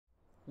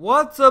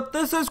What's up,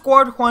 this is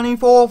Squad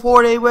 24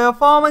 for today with a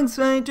Farming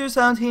Simulator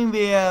 17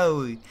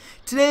 video.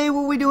 Today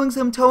we'll be doing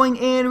some towing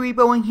and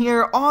repoing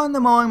here on the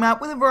Mowing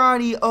Map with a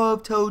variety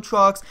of tow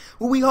trucks.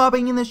 We'll be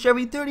hopping in the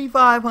Chevy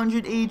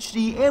 3500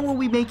 HD and we'll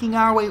be making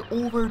our way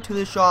over to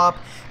the shop.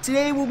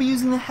 Today we'll be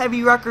using the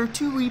heavy wrecker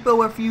to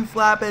repo a few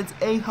flatbeds,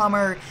 a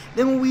Hummer,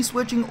 then we'll be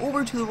switching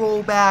over to the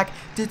rollback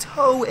to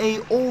tow a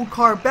old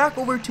car back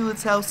over to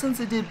its house since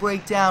it did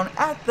break down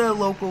at the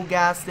local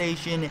gas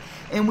station.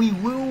 And we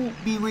will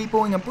be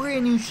repoing a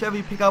brand new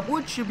Chevy pickup,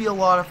 which should be a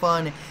lot of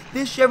fun.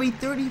 This Chevy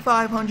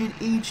 3500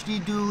 HD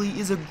dually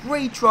is a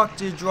great truck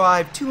to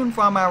drive to and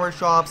from our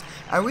shops.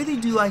 I really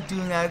do like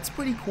doing that, it's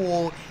pretty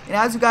cool. And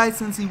as you guys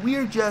can see, we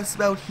are just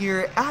about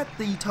here at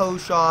the tow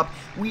shop.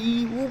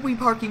 We will be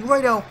parking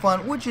right out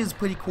front, which is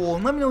pretty cool.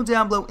 And let me know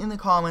down below in the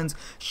comments,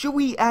 should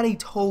we add a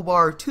tow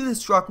bar to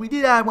this truck? We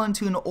did add one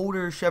to an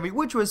older Chevy,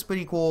 which was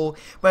pretty cool,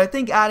 but I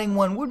think adding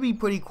one would be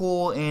pretty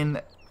cool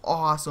and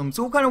awesome.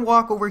 So we'll kind of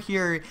walk over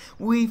here.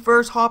 We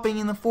first hopping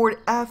in the Ford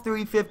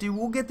F350.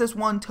 We'll get this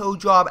one tow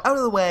job out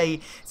of the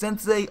way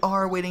since they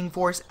are waiting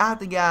for us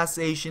at the gas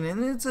station,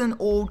 and it's an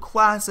old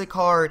classic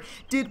car.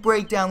 Did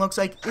break down, looks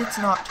like it's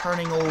not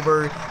turning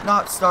over,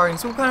 not starting,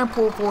 so we'll kind of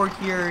pull forward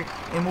here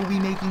and we'll be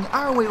making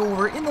our way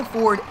over in the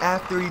Ford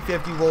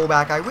F350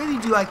 rollback. I really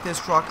do like this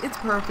truck. It's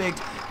perfect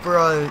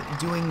for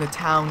doing the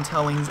town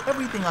towings,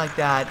 everything like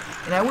that.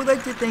 And I would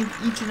like to thank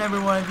each and every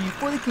one of you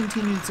for the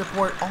continued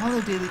support on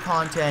the daily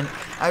content.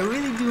 I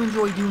really do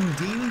enjoy doing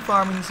daily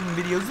farming sim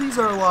videos. These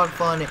are a lot of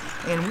fun,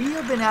 and we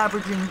have been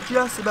averaging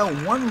just about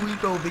one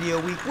repo video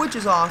a week, which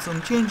is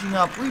awesome, changing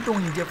up,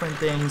 repoing different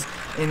things,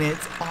 and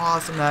it's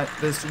awesome that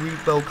this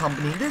repo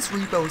company, this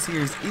repo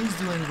series is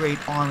doing great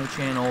on the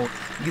channel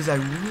because I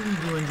really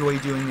do enjoy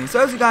doing this. So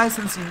as you guys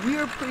can see, we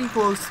are pretty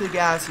close to the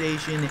gas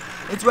station.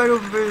 It's right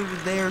over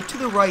there to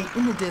the right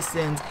in the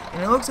distance,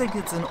 and it looks like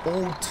it's an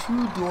old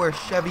two-door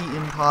Chevy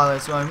Impala,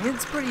 so I mean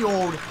it's pretty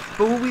old,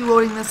 but we'll be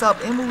loading this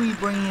up and we'll be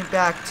bringing it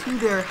back to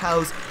their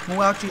house.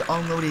 We'll actually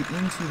unload it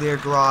into their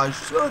garage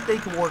so that they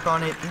can work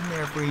on it in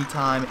their free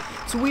time.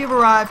 So we have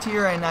arrived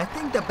here, and I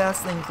think the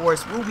best thing for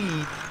us will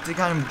be to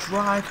kind of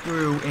drive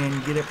through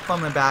and get it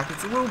from the back.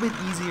 It's a little bit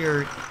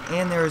easier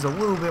and there is a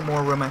little bit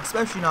more room,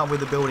 especially not with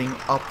the building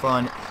up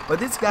front, but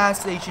this gas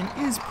station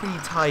is pretty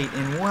tight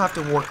and we'll have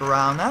to work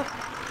around that.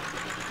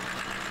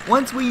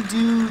 Once we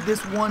do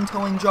this one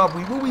towing job,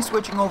 we will be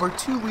switching over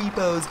to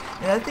repos,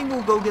 and I think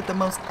we'll go get the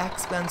most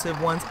expensive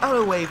ones out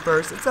of the way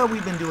first. That's how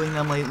we've been doing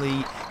them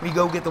lately. We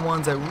go get the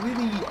ones that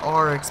really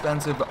are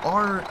expensive,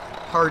 are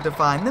hard to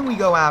find, then we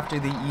go after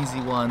the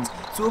easy ones.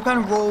 So we'll kind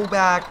of roll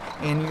back,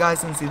 and you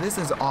guys can see this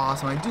is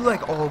awesome. I do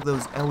like all of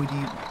those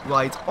LED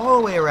lights all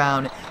the way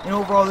around, and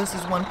overall this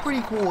is one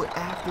pretty cool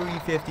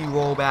F350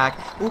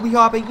 rollback. We'll be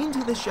hopping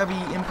into the Chevy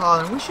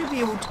Impala, and we should be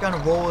able to kind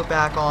of roll it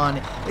back on.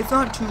 It's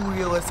not too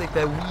realistic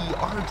that we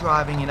are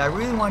driving it. I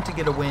really want to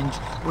get a winch,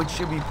 which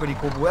should be pretty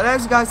cool. But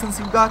as you guys can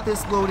see, we got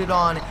this loaded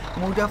on,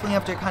 and we'll definitely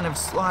have to kind of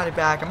slide it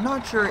back. I'm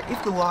not sure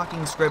if the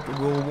locking script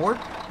will work.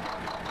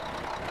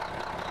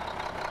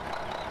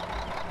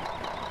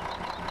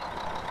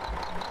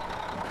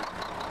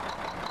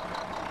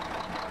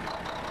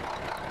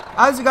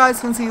 As you guys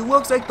can see, it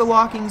looks like the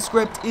locking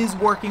script is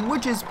working,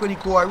 which is pretty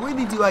cool. I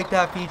really do like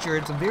that feature.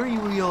 It's very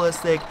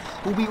realistic.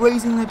 We'll be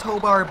raising the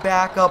tow bar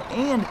back up,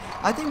 and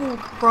I think we'll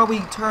probably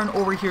turn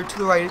over here to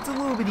the right. It's a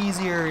little bit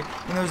easier,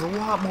 and there's a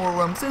lot more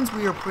room since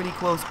we are pretty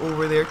close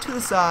over there to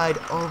the side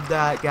of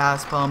that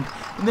gas pump.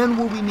 And then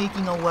we'll be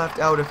making a left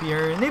out of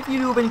here. And if you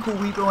do have any cool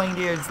repoing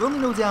ideas, let me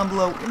know down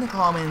below in the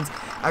comments.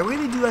 I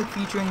really do like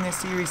featuring this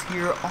series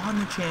here on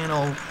the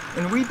channel.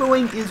 And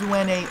repoing is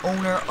when a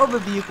owner of a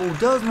vehicle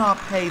does not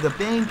pay the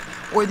bank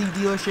or the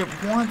dealership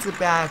wants it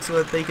back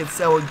so that they could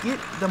sell it, get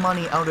the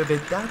money out of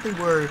it that they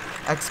were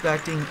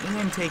expecting,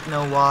 and take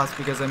no loss,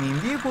 because I mean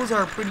vehicles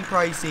are pretty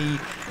pricey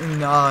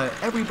and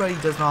everybody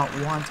does not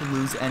want to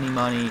lose any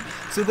money.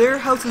 So their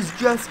house is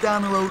just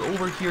down the road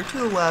over here to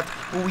the left.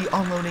 We'll be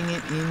unloading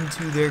it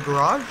into their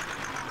garage.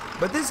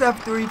 But this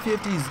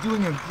F350 is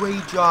doing a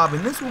great job,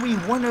 and this will be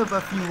one of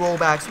a few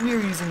rollbacks we are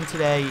using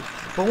today.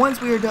 But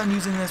once we are done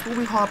using this, we'll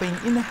be hopping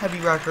in the heavy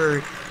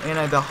wrecker,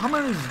 and the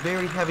Hummer is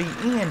very heavy,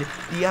 and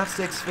the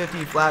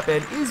F650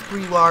 flatbed is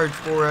pretty large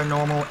for a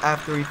normal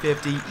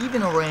F350,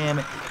 even a Ram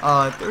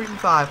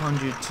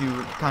 3500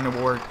 to kind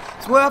of work.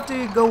 So we'll have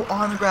to go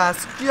on the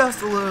grass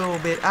just a little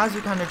bit as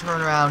we kind of turn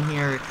around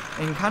here,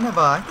 and kind of,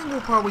 I think we'll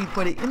probably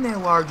put it in their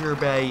larger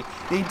bay.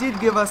 They did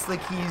give us the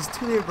keys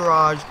to their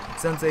garage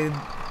since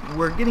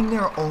we're getting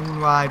their own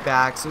ride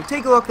back. So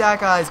take a look at that,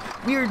 guys.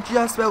 We are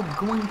just about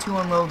going to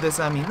unload this.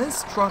 I mean,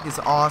 this truck is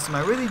awesome.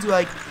 I really do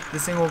like the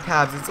single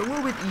cabs. It's a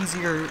little bit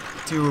easier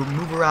to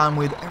move around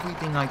with,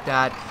 everything like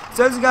that.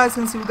 So as you guys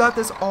can see, we got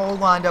this all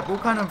lined up. We'll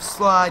kind of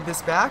slide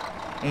this back,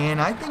 and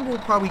I think we'll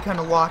probably kind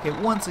of lock it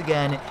once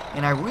again.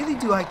 And I really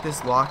do like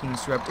this locking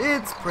strip.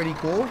 It's pretty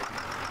cool.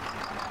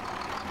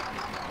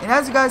 And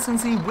as you guys can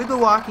see, with the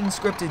locking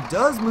script, it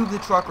does move the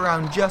truck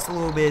around just a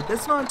little bit.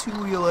 That's not too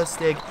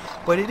realistic,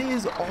 but it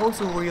is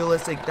also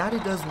realistic that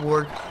it does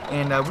work,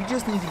 and we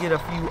just need to get a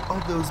few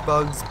of those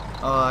bugs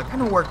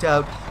kind of worked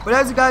out. But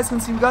as you guys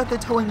can see, we got the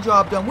towing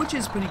job done, which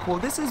is pretty cool.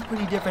 This is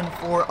pretty different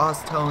for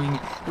us towing.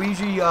 We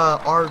usually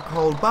are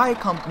called by a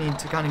company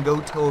to kind of go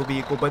tow a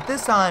vehicle, but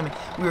this time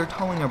we are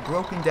towing a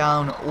broken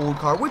down old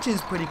car, which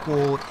is pretty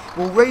cool.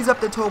 We'll raise up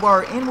the tow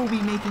bar and we'll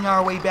be making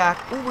our way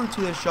back over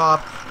to the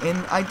shop. And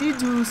I did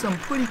do some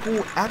pretty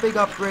cool epic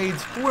upgrades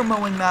for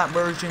Mowing Map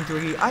version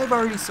 3. I've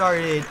already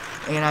started,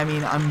 and I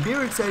mean, I'm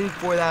very excited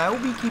for that. I will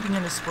be keeping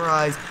it a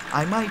surprise.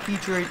 I might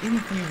feature it in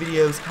a few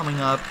videos coming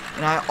up,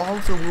 and I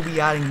also will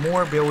be adding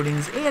more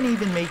buildings and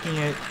even making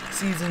it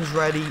seasons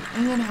ready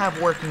and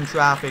have working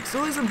traffic.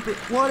 So there's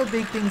a lot of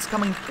big things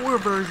coming for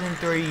version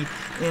 3,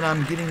 and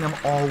I'm getting them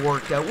all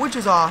worked out, which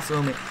is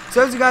awesome.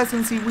 So as you guys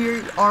can see,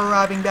 we are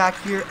arriving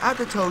back here at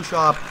the tow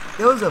shop.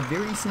 That was a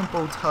very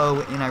simple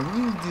tow, and I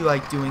really do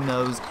like doing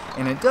those,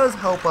 and it does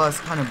help us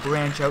kind of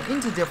branch out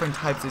into different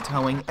types of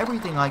towing,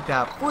 everything like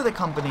that for the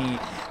company.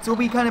 So we'll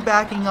be kind of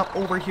backing up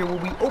over here. We'll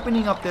be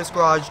opening up this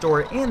garage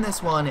door and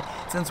this one,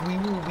 since we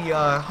will be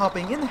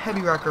hopping in the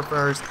heavy wrecker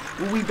first.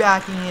 We'll be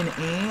backing in,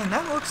 and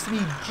that looks to be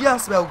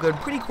just about good,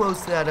 pretty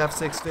close to that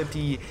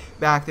F650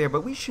 back there,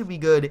 but we should be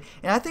good.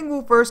 And I think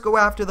we'll first go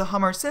after the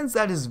Hummer, since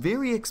that is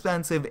very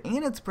expensive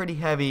and it's pretty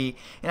heavy,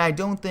 and I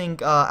don't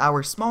think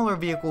our smaller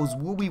vehicles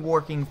will be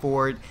working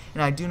for it,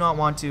 and I do not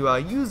want to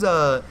use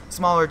a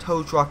smaller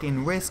tow truck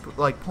and risk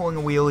like pulling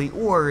a wheelie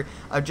or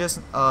just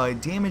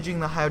damaging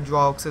the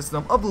hydraulic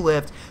system of the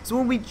lift. So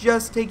we'll be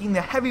just taking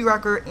the heavy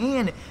wrecker,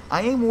 and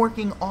I am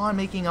working on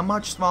making a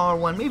much smaller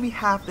one, maybe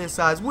half this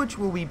size, which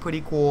will be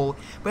pretty cool.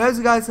 But as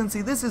you guys can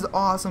see, this is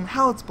awesome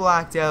how it's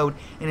blacked out,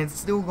 and it's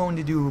still going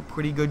to do a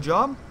pretty good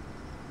job.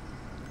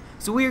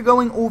 So we are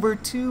going over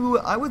to,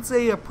 I would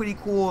say, a pretty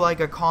cool, like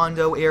a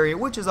condo area,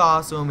 which is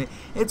awesome.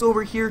 It's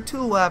over here to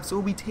the left, so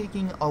we'll be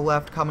taking a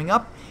left coming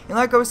up. And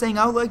like I was saying,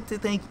 I would like to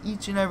thank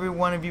each and every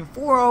one of you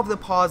for all of the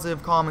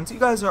positive comments. You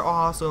guys are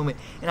awesome,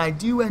 and I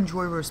do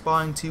enjoy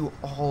responding to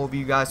all of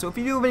you guys. So if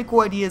you do have any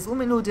cool ideas, let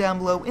me know down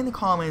below in the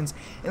comments,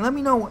 and let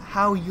me know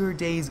how your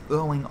day's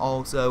going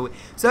also.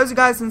 So as you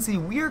guys can see,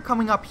 we are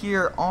coming up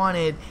here on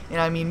it, and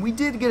I mean, we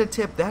did get a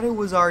tip that it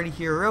was already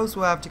here, or else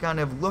we'll have to kind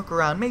of look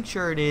around, make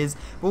sure it is.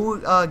 But we'll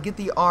get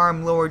the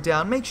arm lowered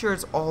down, make sure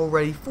it's all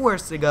ready for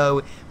us to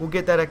go. We'll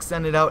get that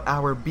extended out,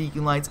 our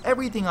beacon lights,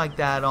 everything like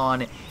that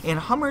on. And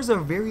Hummers are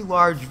very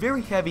large,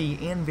 very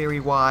heavy, and very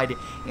wide,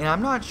 and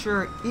I'm not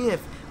sure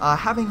if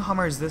having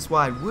Hummers this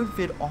wide would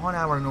fit on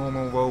our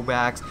normal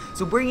rollbacks.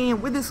 So bringing it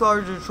with this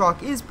larger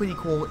truck is pretty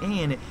cool,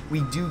 and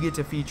we do get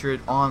to feature it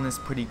on this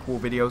pretty cool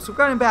video. So we're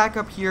going to back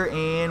up here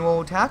and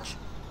we'll attach.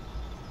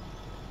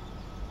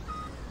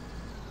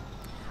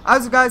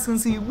 As you guys can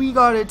see, we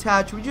got it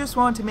attached. We just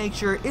want to make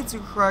sure it's a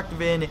correct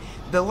VIN.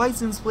 The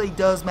license plate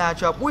does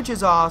match up, which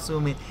is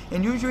awesome.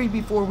 And usually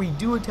before we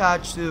do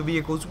attach to the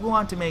vehicles, we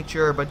want to make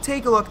sure. But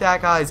take a look at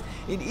that, guys.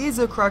 It is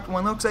a correct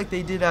one. Looks like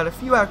they did add a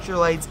few extra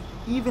lights,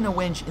 even a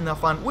winch in the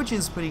front, which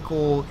is pretty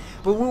cool.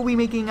 But we'll be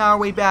making our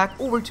way back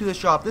over to the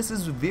shop. This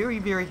is very,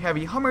 very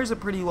heavy. Hummers are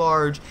pretty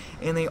large,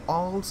 and they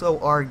also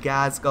are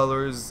gas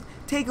guzzlers.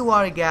 Take a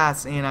lot of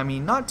gas, and I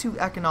mean, not too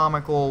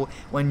economical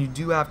when you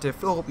do have to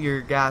fill up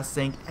your gas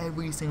tank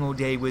every single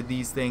day with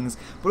these things.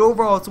 But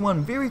overall, it's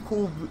one very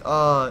cool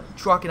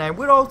truck, and I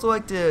would also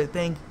like to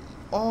thank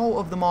all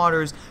of the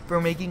modders for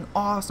making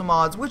awesome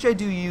mods, which I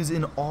do use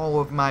in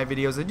all of my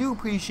videos. I do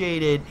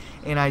appreciate it,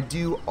 and I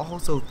do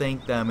also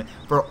thank them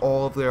for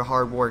all of their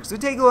hard work. So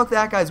take a look at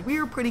that, guys. We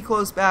are pretty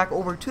close back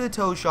over to the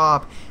tow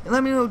shop, and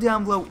let me know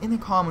down below in the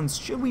comments,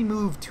 should we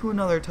move to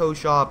another tow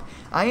shop?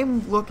 I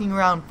am looking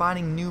around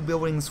finding new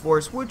buildings for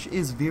us, which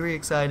is very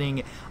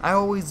exciting. I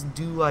always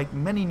do like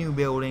many new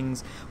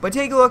buildings. But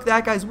take a look at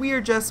that, guys. We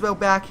are just about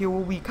back here.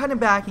 We'll be kind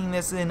of backing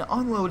this in,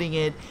 unloading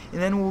it,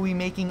 and then we'll be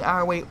making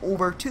our way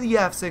over to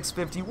the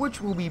F650, which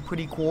will be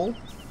pretty cool.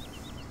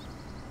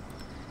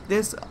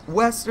 This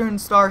Western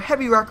Star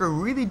Heavy Wrecker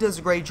really does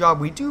a great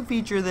job. We do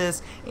feature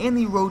this and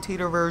the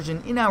rotator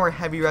version in our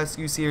Heavy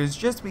Rescue series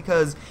just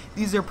because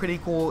these are pretty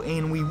cool,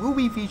 and we will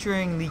be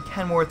featuring the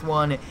Kenworth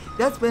one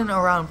that's been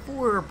around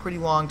for a pretty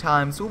long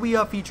time, so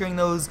we'll be featuring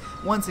those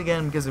once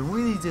again because I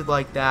really did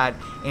like that.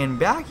 And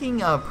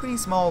backing a pretty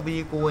small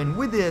vehicle in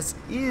with this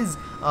is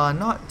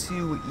not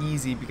too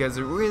easy because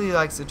it really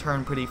likes to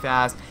turn pretty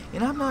fast,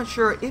 and I'm not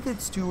sure if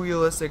it's too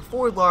realistic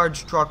for a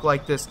large truck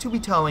like this to be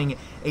towing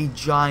a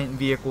giant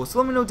vehicle. So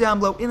let me know down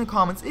below in the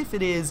comments if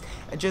it is,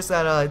 just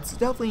that it's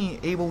definitely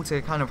able to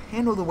kind of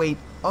handle the weight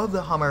of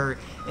the Hummer,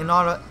 and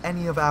not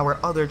any of our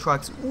other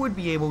trucks would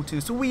be able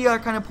to. So we are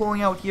kind of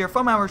pulling out here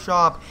from our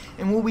shop,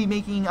 and we'll be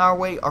making our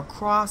way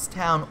across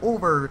town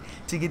over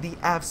to get the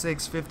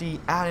F650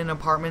 at an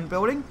apartment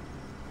building.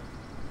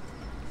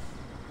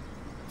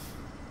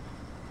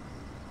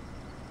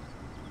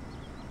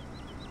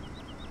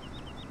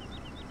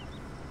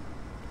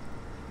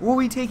 we'll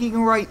be taking a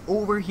right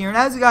over here, and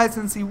as you guys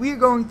can see, we're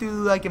going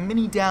through like a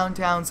mini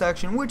downtown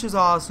section, which is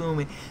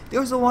awesome.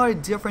 There's a lot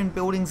of different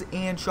buildings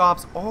and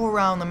shops all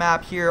around the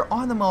map here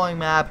on the Mowing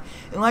Map,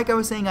 and like I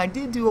was saying, I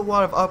did do a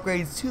lot of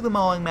upgrades to the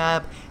Mowing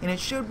Map, and it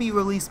should be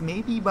released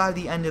maybe by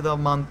the end of the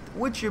month,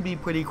 which should be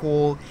pretty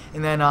cool.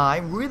 And then I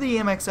really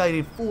am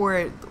excited for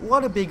it. A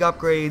lot of big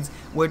upgrades,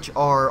 which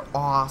are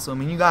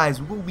awesome, and you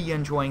guys will be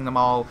enjoying them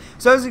all.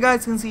 So as you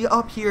guys can see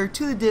up here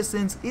to the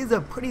distance is a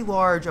pretty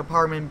large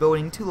apartment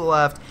building to the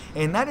left,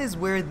 and that is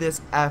where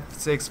this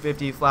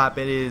F650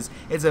 flatbed is.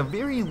 It's a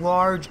very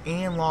large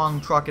and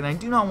long truck, and I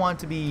do not want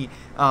to be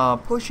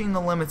pushing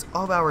the limits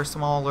of our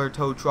smaller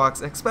tow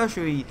trucks,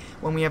 especially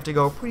when we have to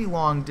go a pretty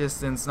long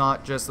distance,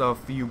 not just a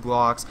few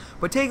blocks.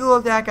 But take a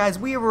look at that, guys.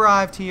 We have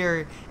arrived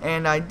here,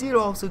 and I did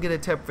also get a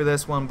tip for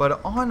this one,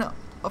 but on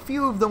a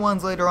few of the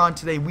ones later on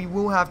today, we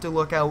will have to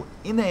look out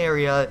in the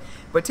area.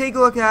 But take a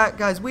look at that,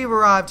 guys. We've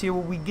arrived here.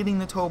 We'll be getting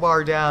the tow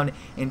bar down,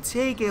 and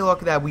take a look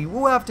at that. We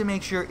will have to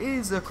make sure it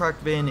is the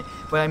correct VIN,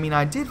 but I mean,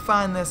 I did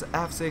find this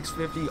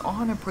F650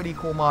 on a pretty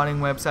cool modding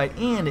website,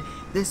 and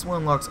this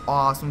one looks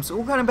awesome. So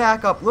we'll kind of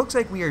back up. Looks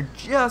like we are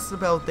just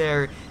about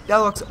there. That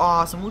looks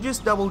awesome. We'll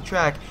just double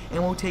check,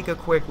 and we'll take a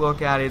quick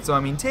look at it. So I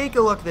mean, take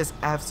a look at this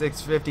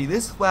F650.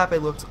 This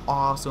flatbed looks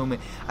awesome.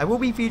 I will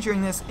be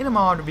featuring this in a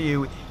mod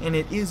review, and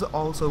it is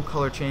also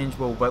color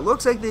changeable, but it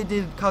looks like they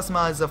did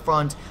customize the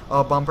front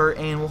bumper.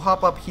 And we'll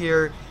hop up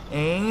here,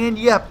 and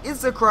yep,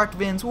 it's the correct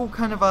VIN, so we'll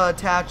kind of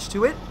attach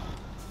to it.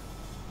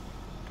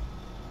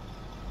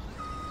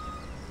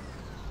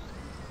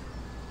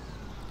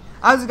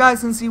 As you guys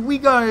can see, we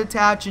got it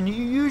attached, and you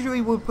usually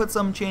would put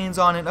some chains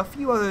on it, a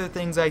few other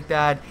things like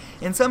that,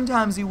 and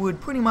sometimes you would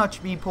pretty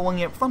much be pulling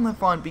it from the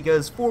front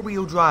because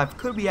four-wheel drive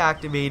could be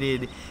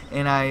activated,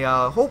 and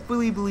I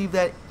hopefully believe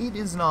that it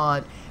is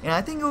not. And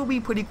I think it would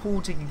be pretty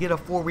cool to get a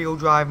four-wheel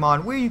drive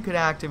mod where you could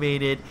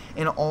activate it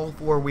and all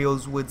four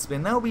wheels would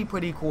spin. That would be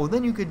pretty cool.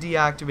 Then you could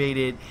deactivate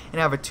it and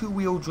have a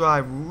two-wheel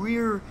drive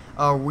rear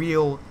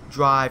wheel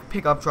drive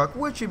pickup truck,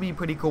 which should be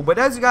pretty cool. But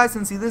as you guys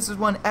can see, this is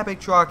one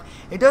epic truck.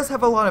 It does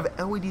have a lot of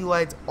LED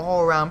lights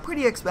all around,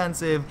 pretty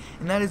expensive,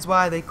 and that is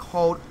why they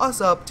called us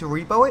up to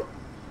repo it.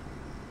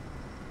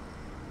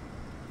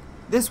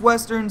 This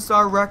Western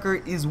Star Wrecker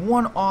is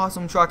one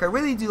awesome truck. I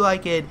really do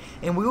like it,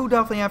 and we will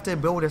definitely have to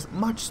build a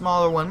much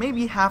smaller one,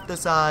 maybe half the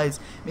size,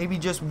 maybe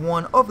just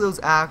one of those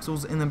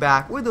axles in the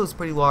back with those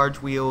pretty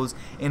large wheels,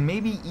 and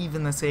maybe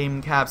even the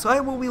same cab. So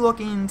I will be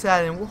looking into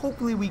that, and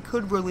hopefully we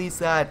could release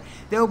that.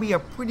 That will be a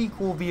pretty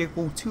cool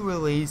vehicle to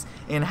release,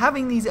 and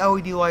having these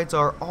LED lights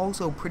are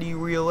also pretty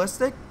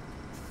realistic.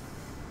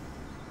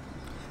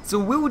 So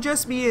we will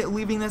just be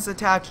leaving this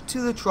attached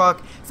to the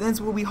truck,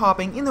 since we'll be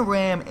hopping in the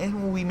Ram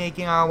and we'll be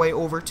making our way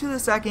over to the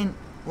second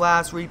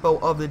last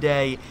repo of the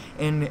day,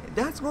 and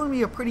that's going to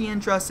be a pretty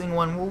interesting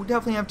one. We'll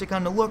definitely have to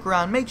kind of look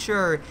around, make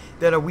sure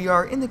that we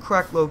are in the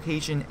correct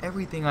location,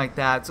 everything like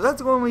that. So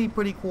that's going to be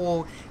pretty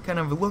cool, kind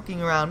of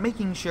looking around,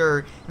 making sure,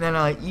 and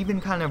then even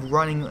kind of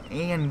running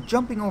and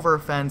jumping over a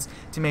fence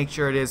to make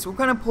sure it is. So we'll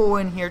kind of pull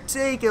in here,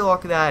 take a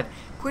look at that,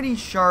 pretty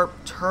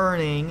sharp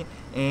turning,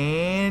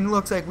 and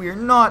looks like we are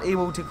not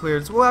able to clear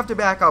it, so we'll have to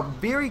back up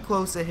very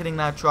close to hitting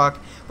that truck.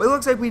 But it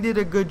looks like we did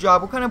a good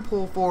job. We'll kind of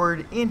pull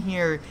forward in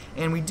here,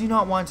 and we do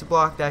not want to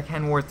block that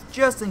Kenworth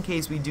just in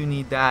case we do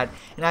need that.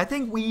 And I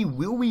think we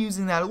will be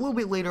using that a little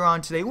bit later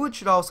on today, which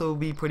should also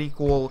be pretty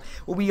cool.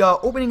 We'll be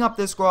opening up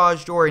this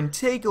garage door, and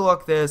take a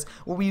look at this.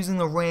 We'll be using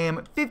the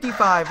Ram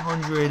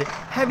 5500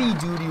 heavy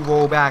duty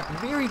rollback.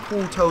 Very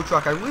cool tow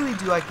truck. I really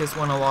do like this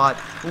one a lot.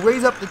 We'll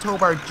raise up the tow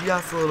bar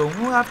just a little,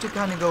 and we'll have to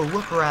kind of go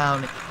look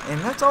around,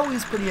 and that's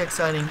always pretty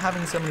exciting,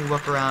 having somebody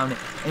look around.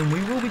 And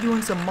we will be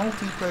doing some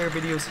multiplayer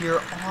videos here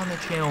on the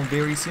channel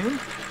very soon.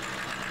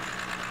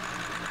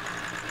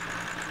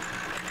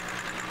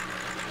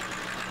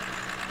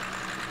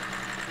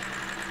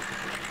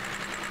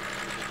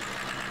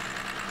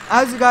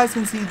 As you guys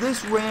can see,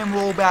 this Ram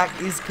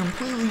rollback is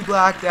completely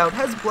blacked out,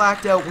 has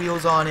blacked out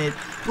wheels on it,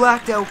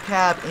 blacked out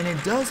cab, and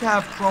it does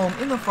have chrome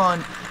in the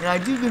front, and I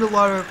do get a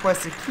lot of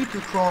requests to keep the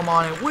chrome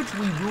on it, which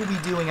we will be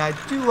doing. I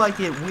do like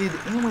it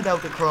with and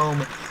without the chrome,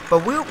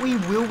 but what we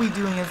will be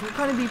doing is we'll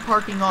kind of be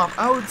parking off,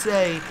 I would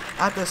say,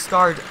 at the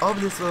start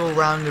of this little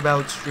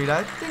roundabout street.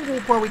 I think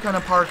we'll probably kind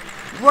of park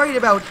right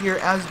about here.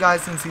 As you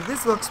guys can see,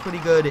 this looks pretty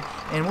good,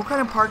 and we'll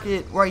kind of park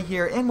it right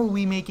here, and we'll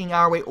be making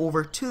our way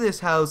over to this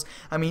house.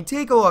 I mean,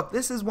 take a look.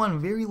 This is one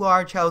very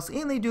large house,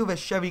 and they do have a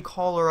Chevy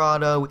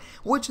Colorado,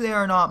 which they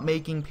are not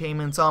making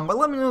payments on. But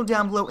let me know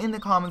down below in the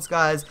comments,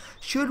 guys,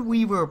 should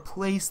we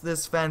replace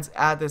this fence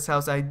at this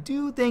house? I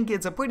do think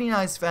it's a pretty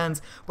nice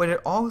fence, but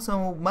it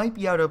also might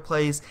be out of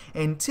place.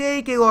 And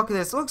take a look at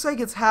this. Looks like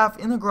it's half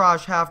in the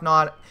garage, half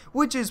not,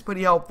 which is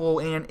pretty helpful.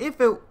 And if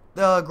the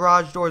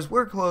garage doors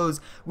were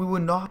closed, we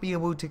would not be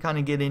able to kind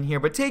of get in here.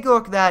 But take a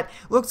look at that.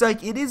 Looks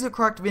like it is a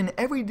correct VIN.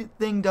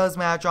 Everything does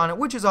match on it,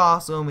 which is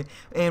awesome.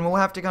 And we'll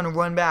have to kind of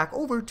run back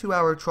over to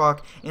our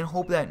truck and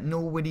hope that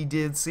nobody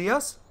did see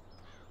us.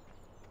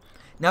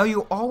 Now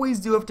you always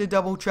do have to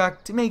double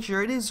check to make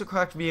sure it is the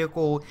correct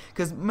vehicle,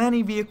 because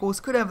many vehicles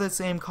could have the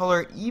same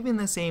color, even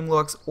the same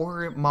looks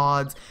or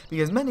mods,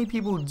 because many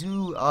people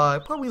do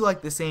probably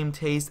like the same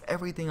taste,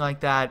 everything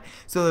like that.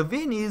 So the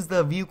VIN is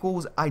the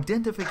vehicle's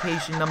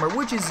identification number,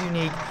 which is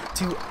unique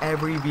to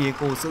every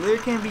vehicle. So there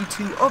can be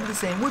two of the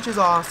same, which is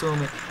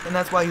awesome, and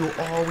that's why you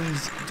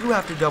always do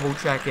have to double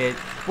check it.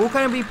 We'll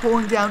kind of be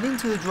pulling down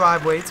into the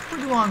driveway. It's a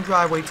pretty long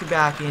driveway to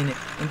back in,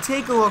 and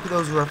take a look at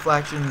those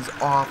reflections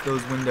off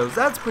those windows.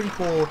 That's pretty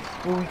cool.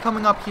 We'll be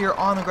coming up here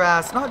on the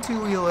grass, not too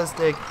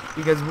realistic,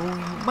 because we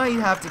might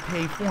have to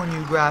pay for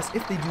new grass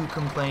if they do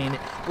complain.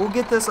 We'll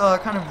get this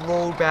kind of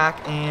rolled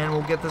back, and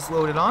we'll get this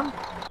loaded on.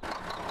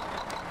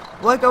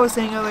 Like I was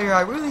saying earlier,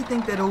 I really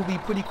think that it will be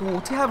pretty cool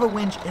to have a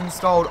winch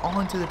installed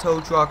onto the tow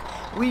truck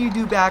where you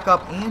do back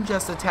up and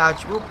just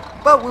attach,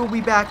 but we'll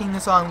be backing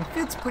this on. It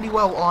fits pretty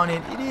well on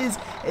it. It is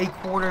a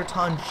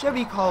quarter-ton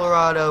Chevy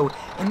Colorado,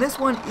 and this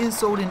one is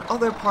sold in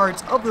other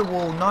parts of the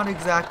world, not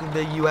exactly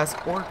the US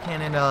or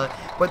Canada,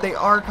 but they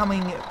are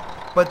coming.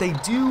 But they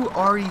do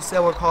already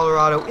sell a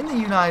Colorado in the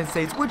United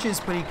States, which is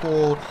pretty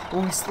cool.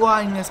 We'll be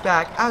sliding this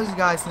back. As you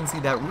guys can see,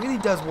 that really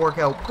does work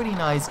out pretty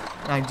nice,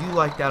 and I do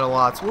like that a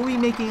lot. So we'll be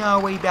making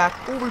our way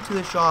back over to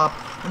the shop,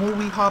 and we'll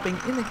be hopping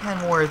in the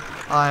Kenworth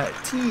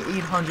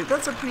T800.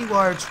 That's a pretty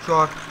large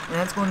truck, and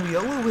that's going to be a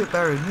little bit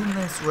better than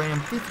this Ram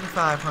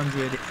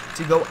 5500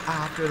 to go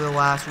after the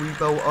last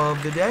repo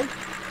of the day.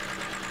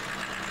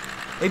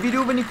 If you do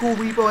have any cool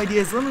repo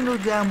ideas, let me know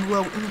down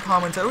below in the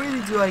comments. I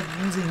really do like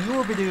using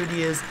your video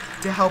ideas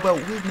to help out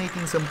with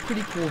making some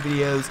pretty cool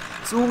videos.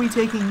 So we'll be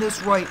taking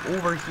this right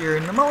over here,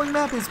 and the mowing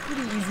map is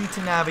pretty easy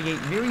to navigate,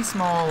 very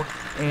small,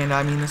 and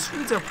I mean the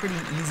streets are pretty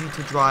easy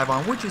to drive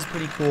on, which is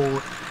pretty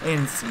cool.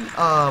 And see,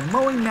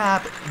 mowing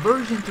map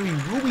version 3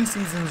 will be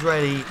seasons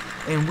ready,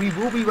 and we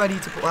will be ready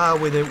to plow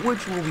with it,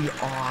 which will be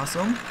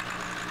awesome.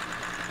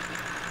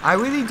 I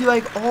really do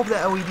like all of the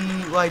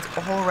LED lights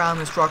all around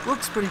this truck.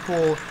 Looks pretty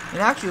cool, and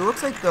actually it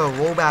looks like the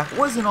rollback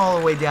wasn't all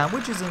the way down,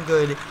 which isn't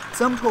good.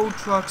 Some tow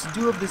trucks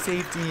do have the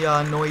safety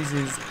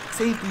noises,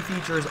 safety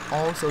features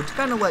also, to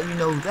kind of let you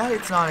know that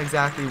it's not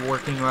exactly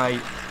working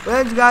right.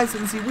 But as you guys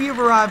can see, we have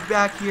arrived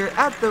back here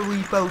at the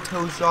Repo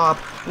Tow Shop,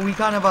 where we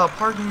kind of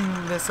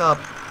parking this up,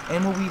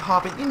 and we'll be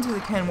hopping into the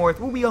Kenworth.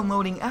 We'll be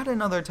unloading at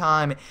another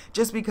time,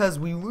 just because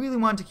we really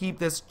want to keep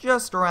this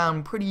just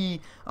around pretty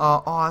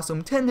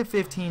awesome 10 to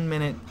 15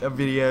 minute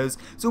videos.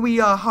 So we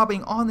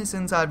hopping on this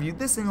inside view.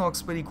 This thing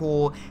looks pretty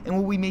cool, and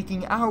we'll be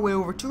making our way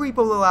over to repo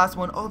the last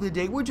one of the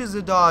day, which is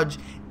a Dodge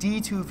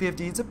D250.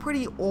 It's a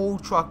pretty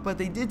old truck, but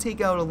they did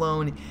take out a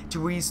loan to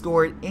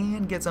restore it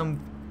and get some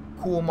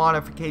cool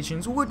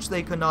modifications, which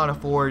they could not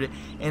afford.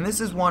 And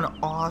this is one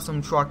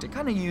awesome truck to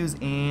kind of use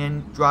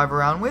and drive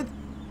around with.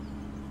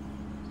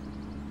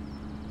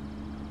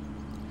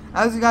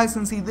 As you guys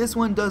can see, this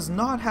one does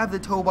not have the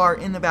tow bar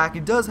in the back.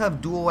 It does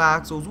have dual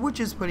axles, which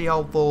is pretty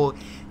helpful.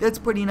 That's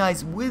pretty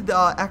nice with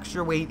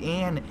extra weight,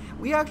 and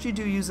we actually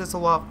do use this a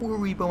lot for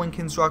repo and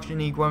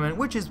construction equipment,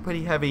 which is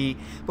pretty heavy.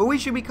 But we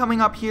should be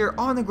coming up here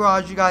on the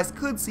garage. You guys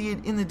could see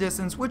it in the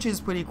distance, which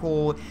is pretty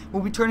cool.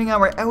 We'll be turning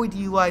our LED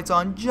lights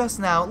on just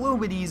now, a little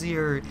bit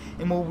easier,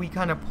 and we'll be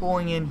kind of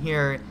pulling in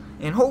here.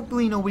 And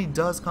hopefully nobody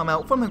does come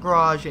out from the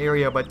garage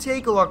area, but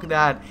take a look at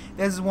that.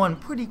 This is one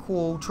pretty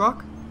cool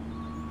truck.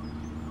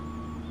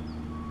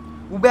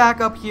 We'll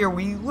back up here.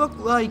 We look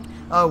like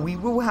we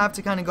will have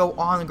to kind of go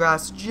on the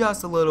grass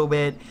just a little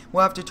bit.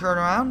 We'll have to turn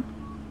around.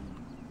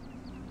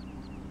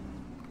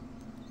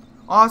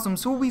 Awesome,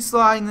 so we'll be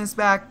sliding this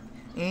back,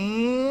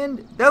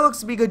 and that looks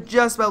to be good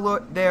just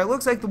about there.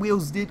 Looks like the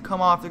wheels did come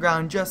off the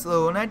ground just a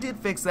little, and I did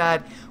fix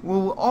that.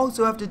 We'll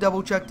also have to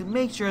double check to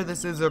make sure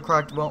this is the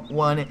correct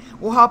one.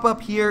 We'll hop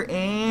up here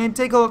and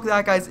take a look at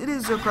that, guys. It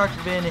is the correct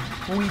VIN.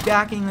 We'll be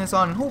backing this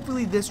on, and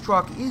hopefully this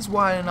truck is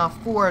wide enough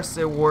for us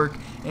to work,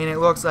 and it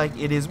looks like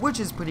it is, which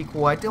is pretty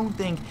cool. I don't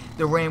think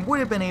the Ram would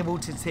have been able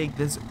to take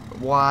this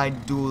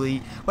wide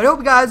dually. But I hope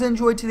you guys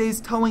enjoyed today's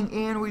towing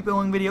and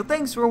rebuilding video.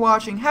 Thanks for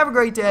watching. Have a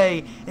great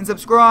day, and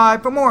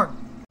subscribe for more.